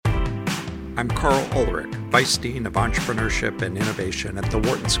I'm Carl Ulrich, Vice Dean of Entrepreneurship and Innovation at the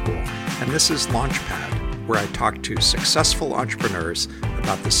Wharton School, and this is Launchpad, where I talk to successful entrepreneurs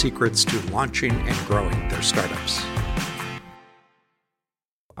about the secrets to launching and growing their startups.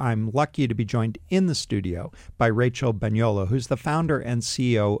 I'm lucky to be joined in the studio by Rachel Bagnolo, who's the founder and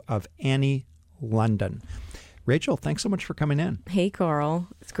CEO of Annie London. Rachel, thanks so much for coming in. Hey, Carl.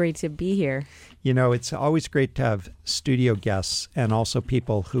 It's great to be here. You know, it's always great to have studio guests and also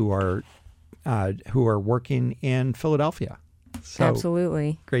people who are working in Philadelphia. So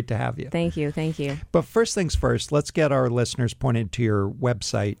absolutely. Great to have you. Thank you. Thank you. But first things first, let's get our listeners pointed to your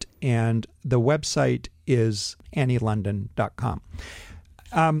website. And the website is annielondon.com.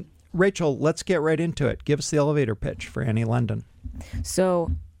 Rachel, let's get right into it. Give us the elevator pitch for Annie London.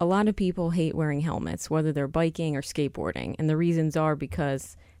 So a lot of people hate wearing helmets, whether they're biking or skateboarding. And the reasons are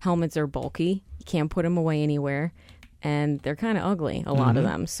because helmets are bulky. You can't put them away anywhere. And they're kind of ugly, a lot of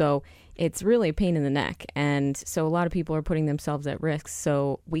them. So it's really a pain in the neck. And so a lot of people are putting themselves at risk.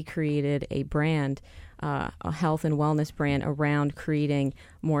 So we created a brand, a health and wellness brand around creating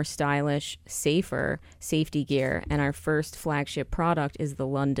more stylish, safer safety gear. And our first flagship product is the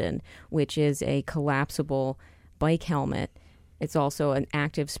London, which is a collapsible bike helmet. It's also an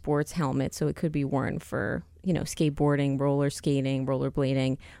active sports helmet, so it could be worn for, skateboarding, roller skating,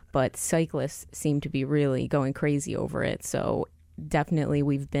 rollerblading, but cyclists seem to be really going crazy over it. So definitely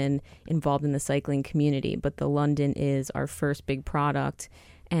we've been involved in the cycling community, but the London is our first big product,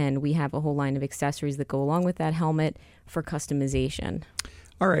 and we have a whole line of accessories that go along with that helmet for customization.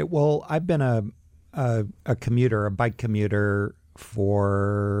 All right. Well, I've been a bike commuter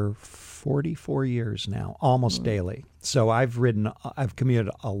for 44 years now, almost daily. So I've commuted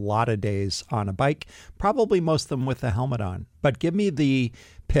a lot of days on a bike, probably most of them with a helmet on. But give me the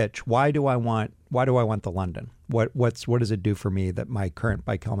pitch. Why do I want the London? What does it do for me that my current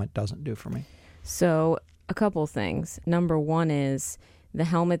bike helmet doesn't do for me? So a couple things. Number one is the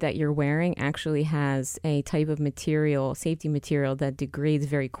helmet that you're wearing actually has a type of material, safety material, that degrades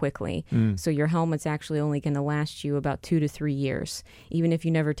very quickly. So your helmet's actually only going to last you about 2 to 3 years, even if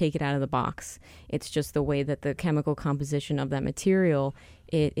you never take it out of the box. It's just the way that the chemical composition of that material,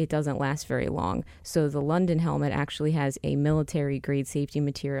 it doesn't last very long. So the London helmet actually has a military-grade safety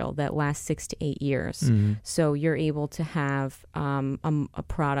material that lasts 6 to 8 years. So you're able to have a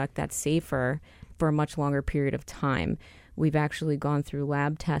product that's safer for a much longer period of time. We've actually gone through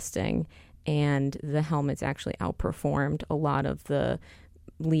lab testing, and the helmets actually outperformed a lot of the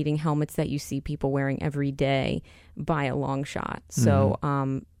leading helmets that you see people wearing every day by a long shot. So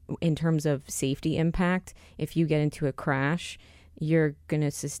in terms of safety impact, if you get into a crash, you're going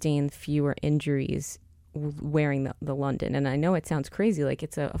to sustain fewer injuries wearing the London. And I know it sounds crazy, like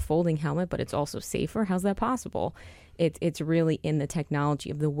it's a folding helmet, but it's also safer. How's that possible? It's really in the technology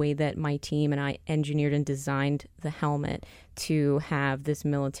of the way that my team and I engineered and designed the helmet to have this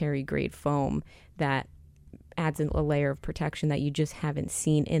military-grade foam that adds a layer of protection that you just haven't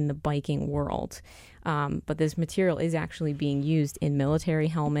seen in the biking world. But this material is actually being used in military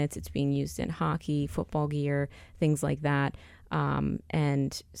helmets. It's being used in hockey, football gear, things like that.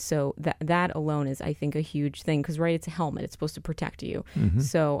 And so that alone is, I think, a huge thing because, right, it's a helmet. It's supposed to protect you.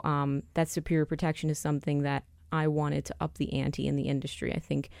 So that superior protection is something that I wanted to up the ante in the industry. I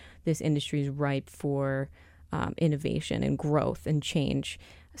think this industry is ripe for innovation and growth and change.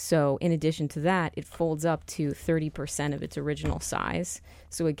 So in addition to that, it folds up to 30% of its original size.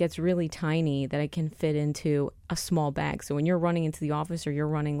 So it gets really tiny that it can fit into a small bag. So when you're running into the office or you're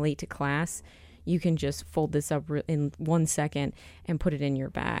running late to class, you can just fold this up in 1 second and put it in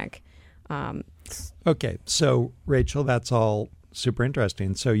your bag. Okay. So Rachel, that's all super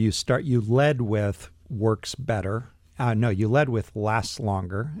interesting. So you led with works better. You led with lasts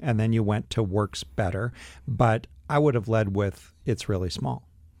longer, and then you went to works better. But I would have led with it's really small.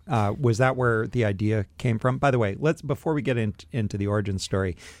 Was that where the idea came from? By the way, before we get into the origin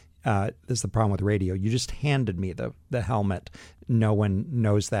story, this is the problem with radio. You just handed me the helmet. No one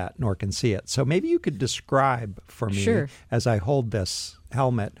knows that nor can see it. So maybe you could describe for me as I hold this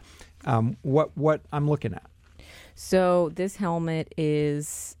helmet what I'm looking at. So this helmet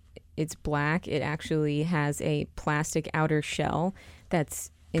it's black. It actually has a plastic outer shell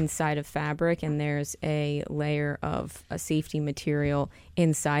that's inside of fabric, and there's a layer of a safety material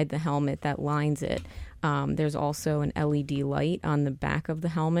inside the helmet that lines it. There's also an LED light on the back of the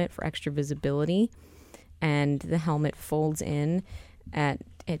helmet for extra visibility, and the helmet folds in at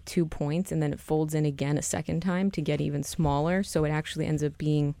 2 points, and then it folds in again a second time to get even smaller. So it actually ends up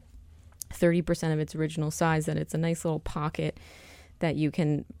being 30% of its original size, that it's a nice little pocket that you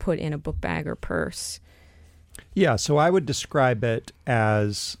can put in a book bag or purse. Yeah, so I would describe it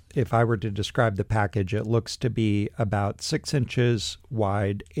as, if I were to describe the package, it looks to be about 6 inches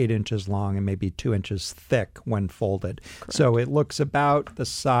wide, 8 inches long, and maybe 2 inches thick when folded. Correct. So it looks about the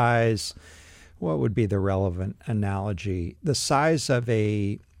size, what would be the relevant analogy? The size of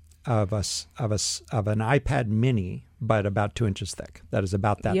an iPad mini, but about 2 inches thick. That is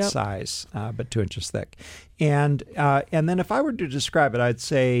about that size, but 2 inches thick. And then if I were to describe it, I'd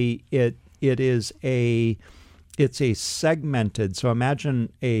say it's a segmented, so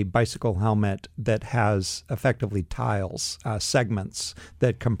imagine a bicycle helmet that has effectively tiles, segments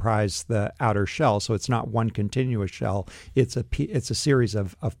that comprise the outer shell. So it's not one continuous shell. It's a series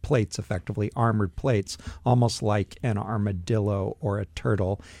of plates, effectively armored plates, almost like an armadillo or a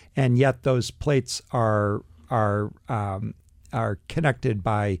turtle. And yet those plates are connected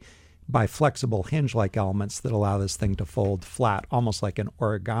by flexible hinge-like elements that allow this thing to fold flat, almost like an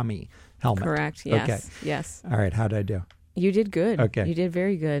origami helmet. Correct. Yes. Okay. Yes. All right. How did I do? You did good. Okay. You did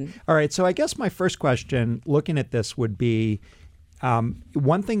very good. All right. So I guess my first question, looking at this, would be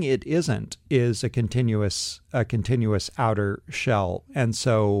one thing it isn't is a continuous outer shell, and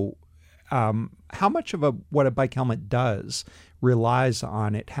so how much of what a bike helmet does relies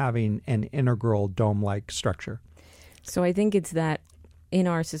on it having an integral dome-like structure? So I think it's that in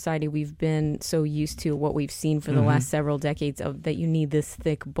our society, we've been so used to what we've seen for the last several decades of that you need this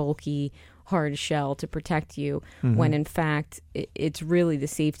thick, bulky, hard shell to protect you, when in fact it's really the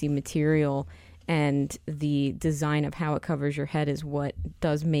safety material and the design of how it covers your head is what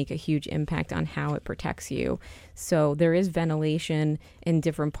does make a huge impact on how it protects you. So there is ventilation in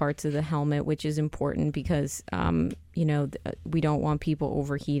different parts of the helmet, which is important because, we don't want people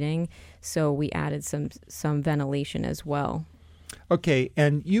overheating. So we added some ventilation as well. Okay,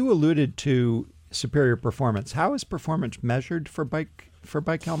 and you alluded to superior performance. How is performance measured for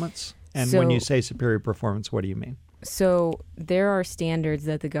bike helmets? And when you say superior performance, what do you mean? So there are standards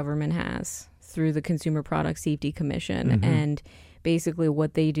that the government has through the Consumer Product Safety Commission, and basically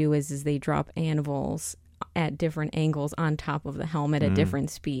what they do is they drop anvils at different angles on top of the helmet at different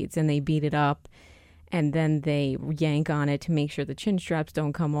speeds, and they beat it up. And then they yank on it to make sure the chin straps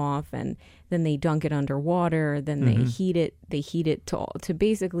don't come off, and then they dunk it underwater. Then they heat it. They heat it to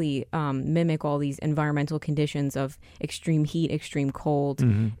basically mimic all these environmental conditions of extreme heat, extreme cold,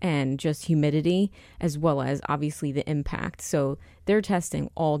 and just humidity, as well as obviously the impact. So they're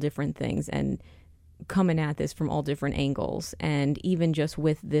testing all different things and coming at this from all different angles. And even just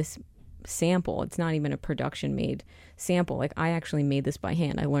with this sample, it's not even a production made sample. Like, I actually made this by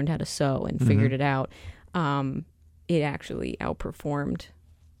hand. I learned how to sew and figured it out. It actually outperformed,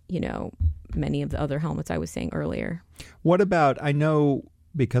 many of the other helmets I was saying earlier. What about, I know,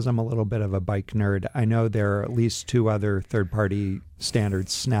 because I'm a little bit of a bike nerd, I know there are at least 2 other third-party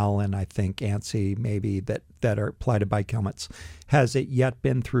standards, Snell and I think ANSI maybe, that are applied to bike helmets. Has it yet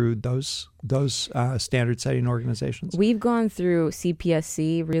been through those standard-setting organizations? We've gone through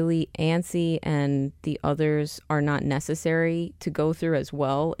CPSC. Really, ANSI and the others are not necessary to go through as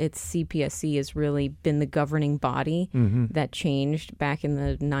well. CPSC has really been the governing body that changed back in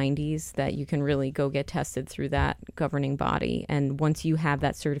the 90s, that you can really go get tested through that governing body. And once you have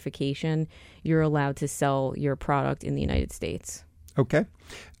that certification, you're allowed to sell your product in the United States. Okay.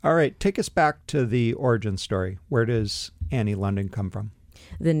 All right. Take us back to the origin story. Where does Annie London come from?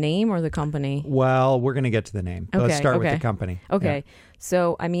 The name or the company? Well, we're going to get to the name. Okay, let's start with the company. Okay. Yeah.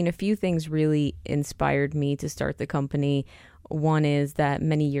 So, a few things really inspired me to start the company. One is that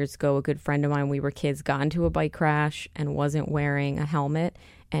many years ago, a good friend of mine, we were kids, got into a bike crash and wasn't wearing a helmet,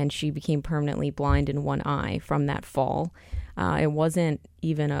 and she became permanently blind in one eye from that fall. It wasn't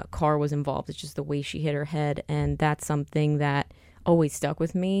even a car was involved. It's just the way she hit her head, and that's something that always stuck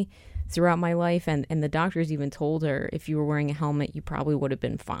with me throughout my life, and the doctors even told her, if you were wearing a helmet, you probably would have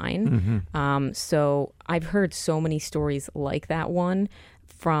been fine. So I've heard so many stories like that one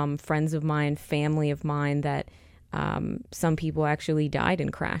from friends of mine, family of mine, that some people actually died in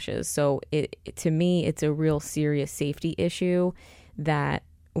crashes. So to me, it's a real serious safety issue that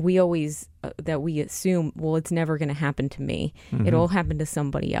we always we assume, well, it's never going to happen to me. It'll happen to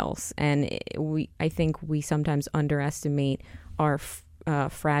somebody else, and I think we sometimes underestimate our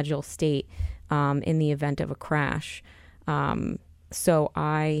fragile state in the event of a crash. So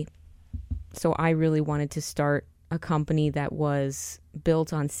I really wanted to start a company that was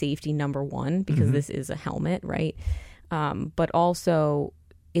built on safety, number one, because this is a helmet, right? But also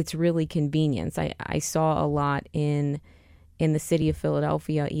it's really convenience. I saw a lot in the city of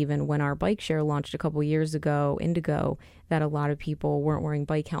Philadelphia, even when our bike share launched a couple years ago, Indigo, that a lot of people weren't wearing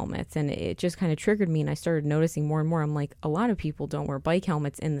bike helmets. And it just kind of triggered me, and I started noticing more and more. I'm like, a lot of people don't wear bike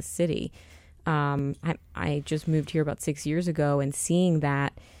helmets in the city. I just moved here about 6 years ago, and seeing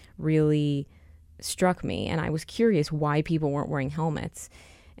that really struck me. And I was curious why people weren't wearing helmets.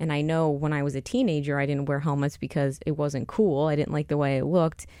 And I know when I was a teenager, I didn't wear helmets because it wasn't cool. I didn't like the way it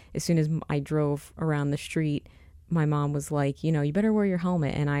looked. As soon as I drove around the street, my mom was like, you know, you better wear your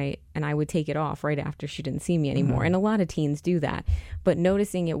helmet. And I would take it off right after she didn't see me anymore. And a lot of teens do that. But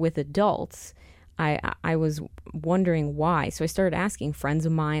noticing it with adults, I was wondering why. So I started asking friends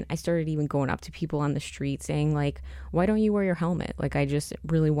of mine. I started even going up to people on the street saying, like, why don't you wear your helmet? Like, I just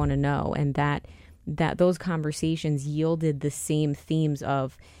really want to know. And that those conversations yielded the same themes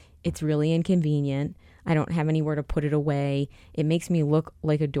of, it's really inconvenient. I don't have anywhere to put it away. It makes me look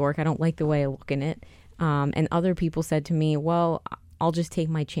like a dork. I don't like the way I look in it. And other people said to me, well, I'll just take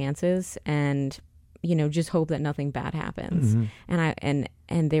my chances and, you know, just hope that nothing bad happens. And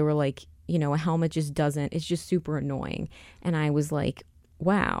they were like, you know, a helmet just doesn't, it's just super annoying. And I was like,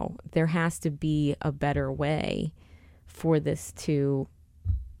 wow, there has to be a better way for this to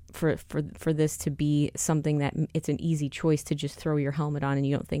for this to be something that it's an easy choice to just throw your helmet on and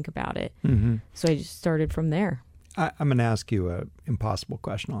you don't think about it. So I just started from there. I'm going to ask you an impossible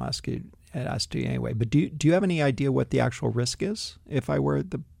question. I'll ask you anyway. But do you have any idea what the actual risk is if I wear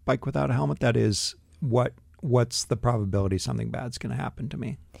the bike without a helmet? That is, what's the probability something bad's going to happen to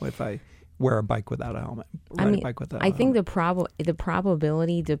me if I wear a bike without a helmet? I think the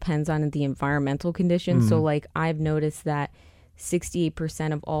probability depends on the environmental conditions. So like I've noticed that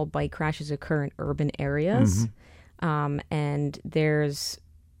 68% of all bike crashes occur in urban areas. And it's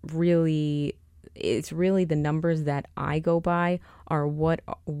really the numbers that I go by are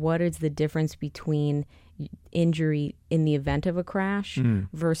what is the difference between injury in the event of a crash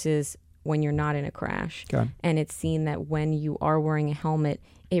versus when you're not in a crash. Okay. And it's seen that when you are wearing a helmet,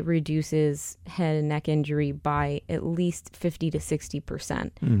 it reduces head and neck injury by at least 50 to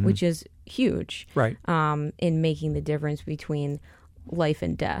 60%, which is huge, right? In making the difference between life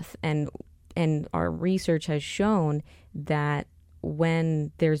and death. And our research has shown that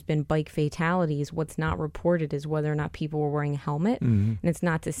when there's been bike fatalities, what's not reported is whether or not people were wearing a helmet. And it's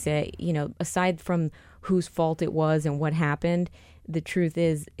not to say, you know, aside from whose fault it was and what happened, the truth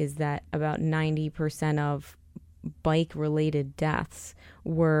is that about 90% of bike-related deaths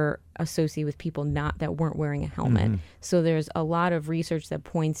were associated with people that weren't wearing a helmet. So there's a lot of research that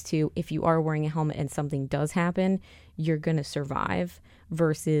points to if you are wearing a helmet and something does happen, you're going to survive,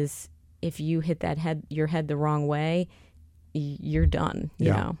 versus if you hit your head the wrong way, you're done.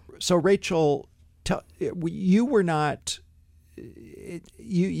 You know. So Rachel, you were not.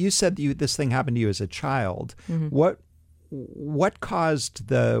 You said this thing happened to you as a child. What was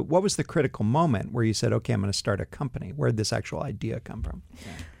the critical moment where you said, okay, I'm going to start a company? Where did this actual idea come from?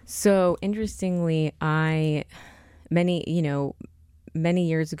 So interestingly, many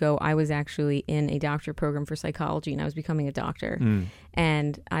years ago, I was actually in a doctorate program for psychology, and I was becoming a doctor.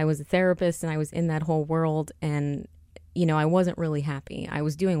 And I was a therapist, and I was in that whole world, and, you know, I wasn't really happy. I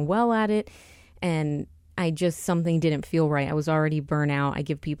was doing well at it, and something didn't feel right. I was already burnt out. I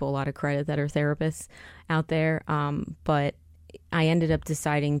give people a lot of credit that are therapists out there. But I ended up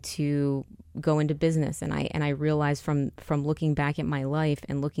deciding to go into business. And I realized from looking back at my life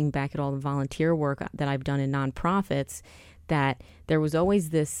and looking back at all the volunteer work that I've done in nonprofits, that there was always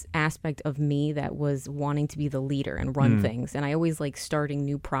this aspect of me that was wanting to be the leader and run things. And I always like starting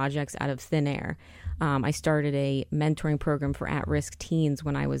new projects out of thin air. I started a mentoring program for at-risk teens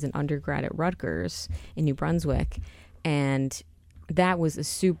when I was an undergrad at Rutgers in New Brunswick. And that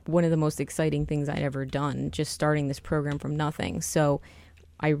was one of the most exciting things I'd ever done, just starting this program from nothing. So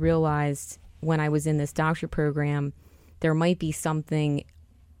I realized when I was in this doctorate program, there might be something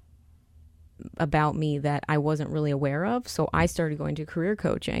about me that I wasn't really aware of. So I started going to career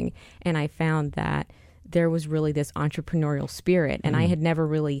coaching, and I found that there was really this entrepreneurial spirit. And I had never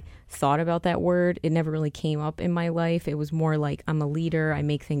really thought about that word. It never really came up in my life. It was more like, I'm a leader, I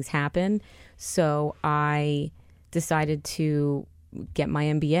make things happen. So I decided to get my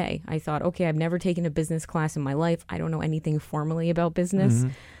MBA. I thought, okay, I've never taken a business class in my life. I don't know anything formally about business.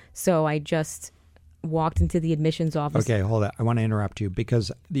 So I just walked into the admissions office. Okay, hold on. I want to interrupt you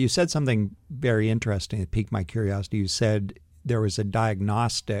because you said something very interesting that piqued my curiosity. You said there was a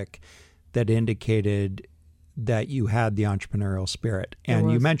diagnostic that indicated that you had the entrepreneurial spirit.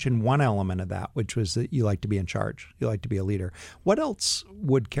 And you mentioned one element of that, which was that you like to be in charge. You like to be a leader. What else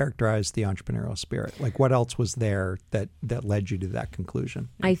would characterize the entrepreneurial spirit? Like, what else was there that led you to that conclusion?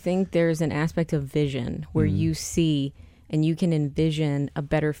 I think there's an aspect of vision where you see and you can envision a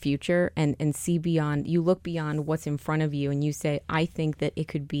better future and see beyond. You look beyond what's in front of you and you say, I think that it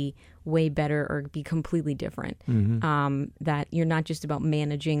could be way better or be completely different. That you're not just about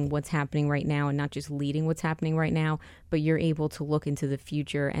managing what's happening right now and not just leading what's happening right now, but you're able to look into the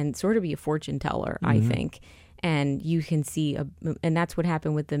future and sort of be a fortune teller, I think. And you can see, and that's what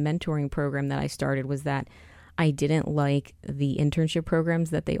happened with the mentoring program that I started, was that I didn't like the internship programs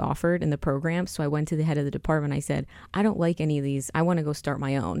that they offered in the program. So I went to the head of the department. I said, I don't like any of these. I want to go start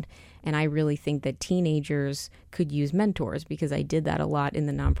my own. And I really think that teenagers could use mentors, because I did that a lot in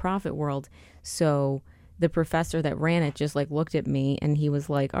the nonprofit world. So the professor that ran it just like looked at me and he was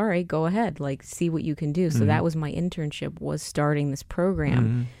like, all right, go ahead, like see what you can do. So that was my internship, was starting this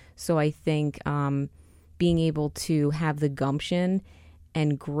program. So I think being able to have the gumption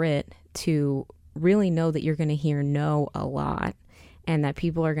and grit to really know that you're going to hear no a lot, and that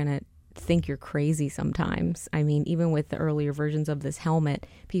people are going to think you're crazy sometimes. I mean, even with the earlier versions of this helmet,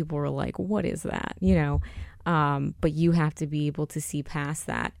 people were like, what is that? You know, but you have to be able to see past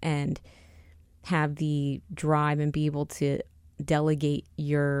that and have the drive and be able to delegate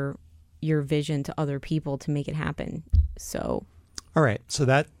your vision to other people to make it happen. So. All right. So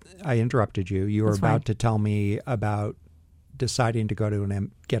that, I interrupted you. You were That's about fine. to tell me about deciding to go to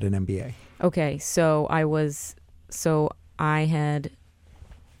get an MBA. Okay, so I had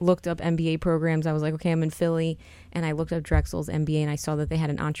looked up MBA programs. I was like, okay, I'm in Philly, and I looked up Drexel's MBA, and I saw that they had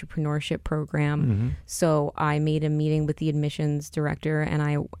an entrepreneurship program. So I made a meeting with the admissions director, and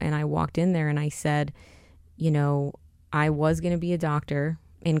I walked in there and I said, you know, I was going to be a doctor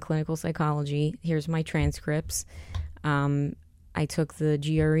in clinical psychology. Here's my transcripts. I took the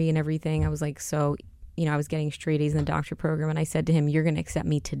GRE and everything. I was like, so, you know, I was getting straight A's in the doctor program, and I said to him, you're going to accept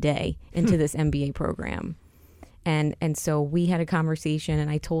me today into this MBA program. And so we had a conversation,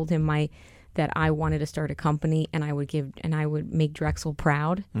 and I told him that I wanted to start a company, and I would make Drexel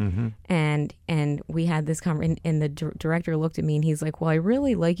proud. And we had this conversation, and the director looked at me and he's like, well, I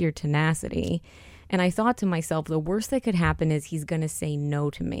really like your tenacity. And I thought to myself, the worst that could happen is he's going to say no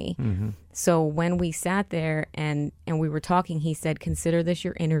to me. So when we sat there and we were talking, he said, consider this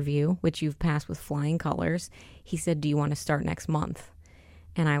your interview, which you've passed with flying colors. He said, do you want to start next month?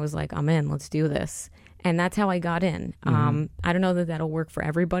 And I was like, I'm in, let's do this. And that's how I got in. I don't know that that'll work for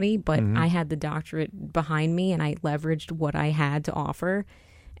everybody, but I had the doctorate behind me, and I leveraged what I had to offer.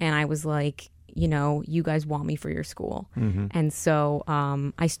 And I was like, you know, you guys want me for your school. And so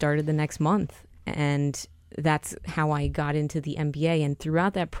I started the next month. And that's how I got into the MBA. And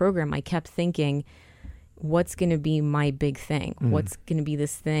throughout that program, I kept thinking, what's going to be my big thing? What's going to be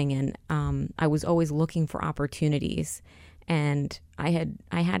this thing? And I was always looking for opportunities. And I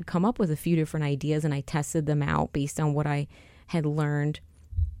had come up with a few different ideas, and I tested them out based on what I had learned.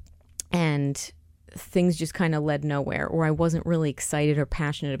 And things just kind of led nowhere, or I wasn't really excited or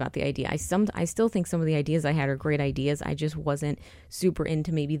passionate about the idea. I still think some of the ideas I had are great ideas. I just wasn't super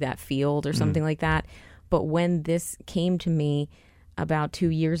into maybe that field or something like that. But when this came to me about 2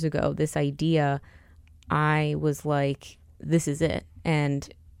 years ago, this idea, I was like, this is it. And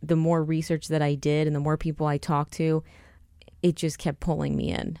the more research that I did and the more people I talked to, it just kept pulling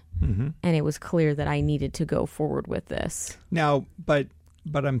me in. And it was clear that I needed to go forward with this. Now, but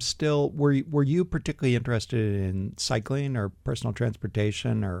I'm still, were you particularly interested in cycling or personal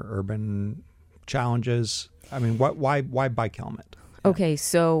transportation or urban challenges? I mean, why bike helmet? Okay,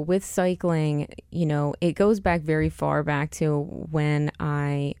 so with cycling, you know, it goes back very far back to when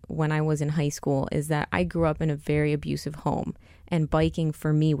I was in high school, is that I grew up in a very abusive home, and biking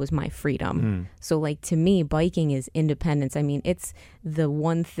for me was my freedom. So like, to me, biking is independence. I mean, it's the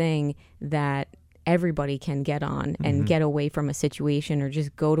one thing that everybody can get on and get away from a situation or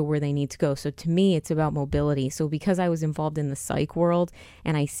just go to where they need to go. So to me, it's about mobility. So because I was involved in the psych world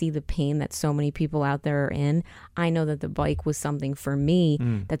and I see the pain that so many people out there are in, I know that the bike was something for me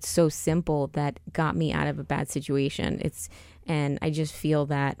that's so simple that got me out of a bad situation. And I just feel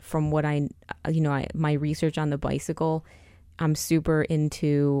that from what my research on the bicycle, I'm super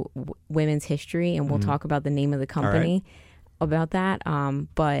into women's history, and we'll talk about the name of the company about that.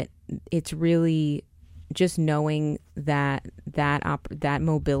 But it's really just knowing that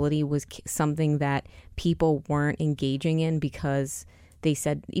mobility was something that people weren't engaging in, because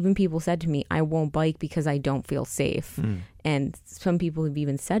people said to me, I won't bike because I don't feel safe. And some people have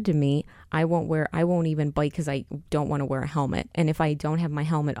even said to me, I won't even bike because I don't want to wear a helmet. And if I don't have my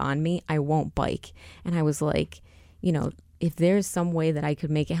helmet on me, I won't bike. And I was like, you know, if there's some way that I could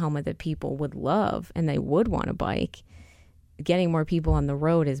make a helmet that people would love and they would want to bike, getting more people on the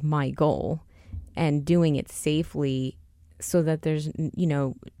road is my goal, and doing it safely so that there's, you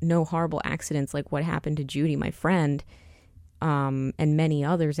know, no horrible accidents like what happened to Judy, my friend. and many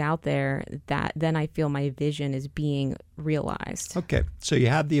others out there, that then I feel my vision is being realized. Okay. So you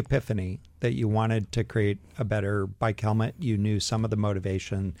had the epiphany that you wanted to create a better bike helmet. You knew some of the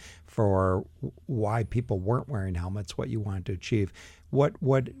motivation for why people weren't wearing helmets, what you wanted to achieve.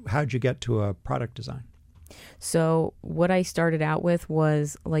 How'd you get to a product design? So what I started out with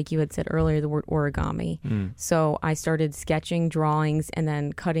was, like you had said earlier, the word origami. So I started sketching drawings and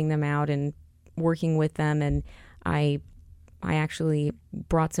then cutting them out and working with them. And I actually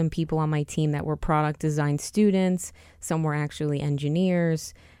brought some people on my team that were product design students. Some were actually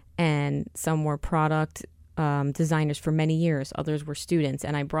engineers, and some were product designers for many years. Others were students,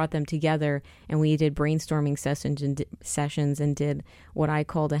 and I brought them together, and we did brainstorming sessions and did what I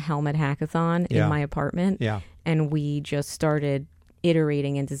called a helmet hackathon in my apartment. Yeah. And we just started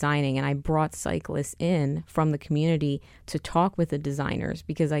iterating and designing, and I brought cyclists in from the community to talk with the designers,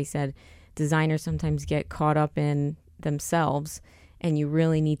 because I said designers sometimes get caught up in themselves, and you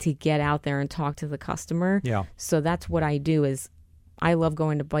really need to get out there and talk to the customer. Yeah. So that's what I do. Is I love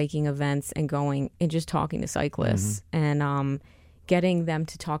going to biking events and going and just talking to cyclists, and getting them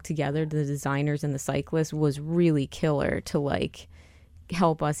to talk together, the designers and the cyclists, was really killer to like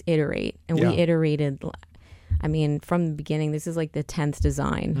help us iterate. And we iterated, I mean, from the beginning. This is like the 10th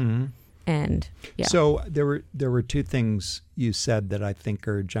design. And so there were two things you said that I think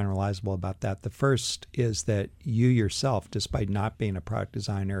are generalizable about that. The first is that you yourself, despite not being a product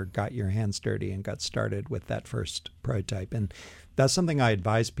designer, got your hands dirty and got started with that first prototype. And that's something I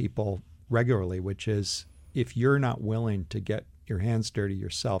advise people regularly, which is if you're not willing to get your hands dirty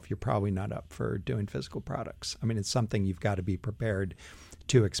yourself, you're probably not up for doing physical products. I mean, it's something you've got to be prepared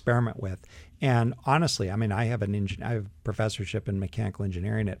to experiment with. And honestly, I mean, I have a professorship in mechanical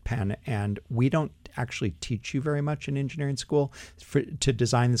engineering at Penn, and we don't actually teach you very much in engineering school to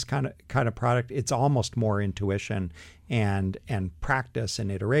design this kind of product. It's almost more intuition and practice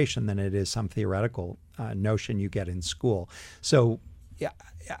and iteration than it is some theoretical notion you get in school. So yeah,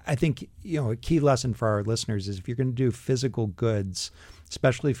 I think, a key lesson for our listeners is if you're going to do physical goods,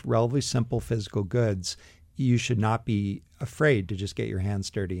 especially relatively simple physical goods, you should not be afraid to just get your hands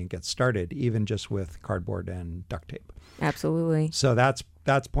dirty and get started, even just with cardboard and duct tape. Absolutely. So that's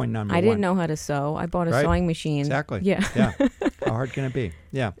point number one. I didn't know how to sew. I bought a sewing machine. Exactly. Yeah. Yeah. How hard can it be?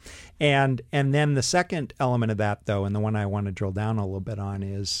 Yeah. And then the second element of that, though, and the one I want to drill down a little bit on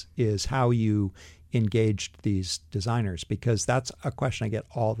is how you engaged these designers, because that's a question I get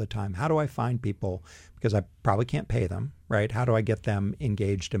all the time. How do I find people? Because I probably can't pay them, right? How do I get them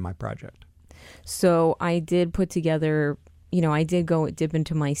engaged in my project? So I did put together, I did go dip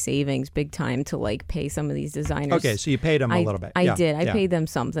into my savings big time to like pay some of these designers. Okay, so you paid them a little bit. I did. I paid them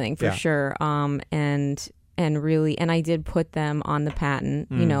something for sure. And I did put them on the patent,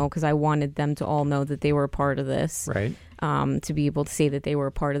 because I wanted them to all know that they were a part of this. Right. To be able to say that they were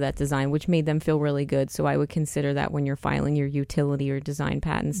a part of that design, which made them feel really good. So I would consider that when you're filing your utility or design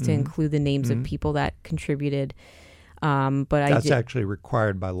patents to include the names of people that contributed. But that's actually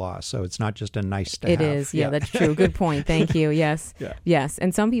required by law, so it's not just a nice to have. It is, yeah, that's true. Good point. Thank you. Yes, yes.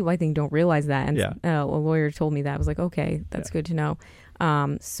 And some people I think don't realize that. And a lawyer told me that. I was like, okay, that's good to know.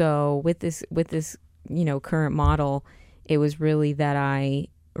 So with this, current model, it was really that I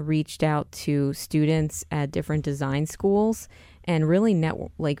reached out to students at different design schools and really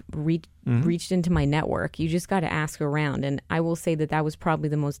reached into my network. You just got to ask around, and I will say that was probably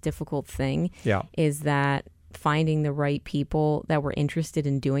the most difficult thing. Yeah, is that finding the right people that were interested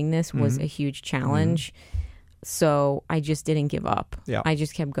in doing this was a huge challenge. So I just didn't give up. Yeah. I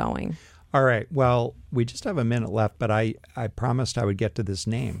just kept going. All right. Well, we just have a minute left, but I promised I would get to this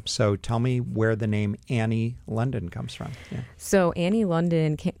name. So tell me where the name Annie London comes from. Yeah. So Annie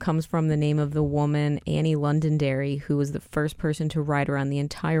London comes from the name of the woman, Annie Londonderry, who was the first person to ride around the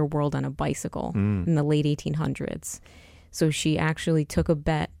entire world on a bicycle in the late 1800s. So she actually took a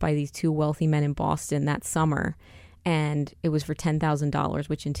bet by these two wealthy men in Boston that summer, and it was for $10,000,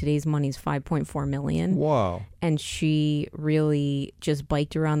 which in today's money is $5.4 million. Whoa. And she really just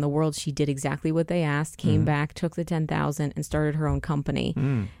biked around the world. She did exactly what they asked, came back, took the $10,000 and started her own company.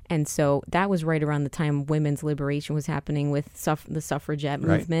 And so that was right around the time women's liberation was happening with the suffragette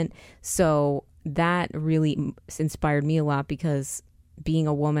movement. So that really inspired me a lot, because being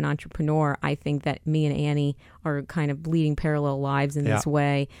a woman entrepreneur, I think that me and Annie are kind of leading parallel lives in this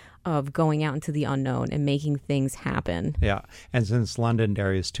way of going out into the unknown and making things happen. Yeah. And since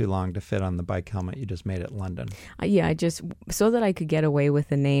Londonderry is too long to fit on the bike helmet, you just made it London. I just, so that I could get away with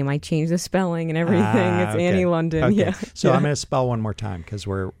the name, I changed the spelling and everything. It's okay. Annie London. Okay. Yeah. So I'm going to spell one more time because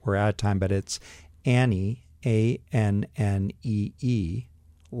we're out of time, but it's Annie, ANNEE,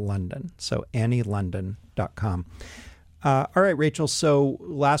 London. So AnnieLondon.com. All right, Rachel. So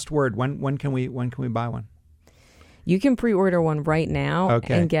last word. When can we buy one? You can pre-order one right now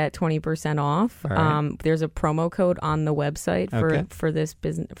Okay. and get 20% off. All right. There's a promo code on the website for this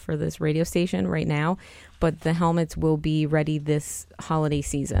business, for this radio station right now, but the helmets will be ready this holiday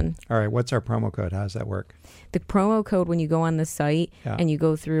season. All right. What's our promo code? How does that work? The promo code, when you go on the site Yeah. and you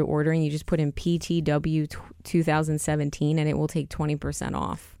go through ordering, you just put in PTW 2017 and it will take 20%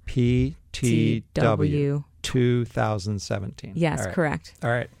 off. PTW 2017. Yes, All right. correct. All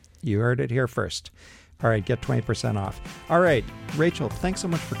right. You heard it here first. All right. Get 20% off. All right. Rachel, thanks so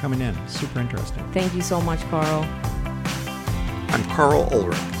much for coming in. Super interesting. Thank you so much, Carl. I'm Carl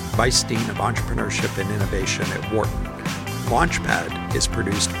Ulrich, Vice Dean of Entrepreneurship and Innovation at Wharton. Launchpad is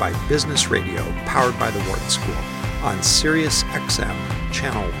produced by Business Radio, powered by the Wharton School, on Sirius XM,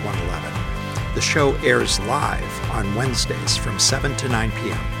 Channel 111. The show airs live on Wednesdays from 7 to 9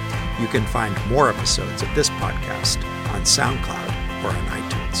 p.m. You can find more episodes of this podcast on SoundCloud or on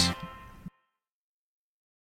iTunes.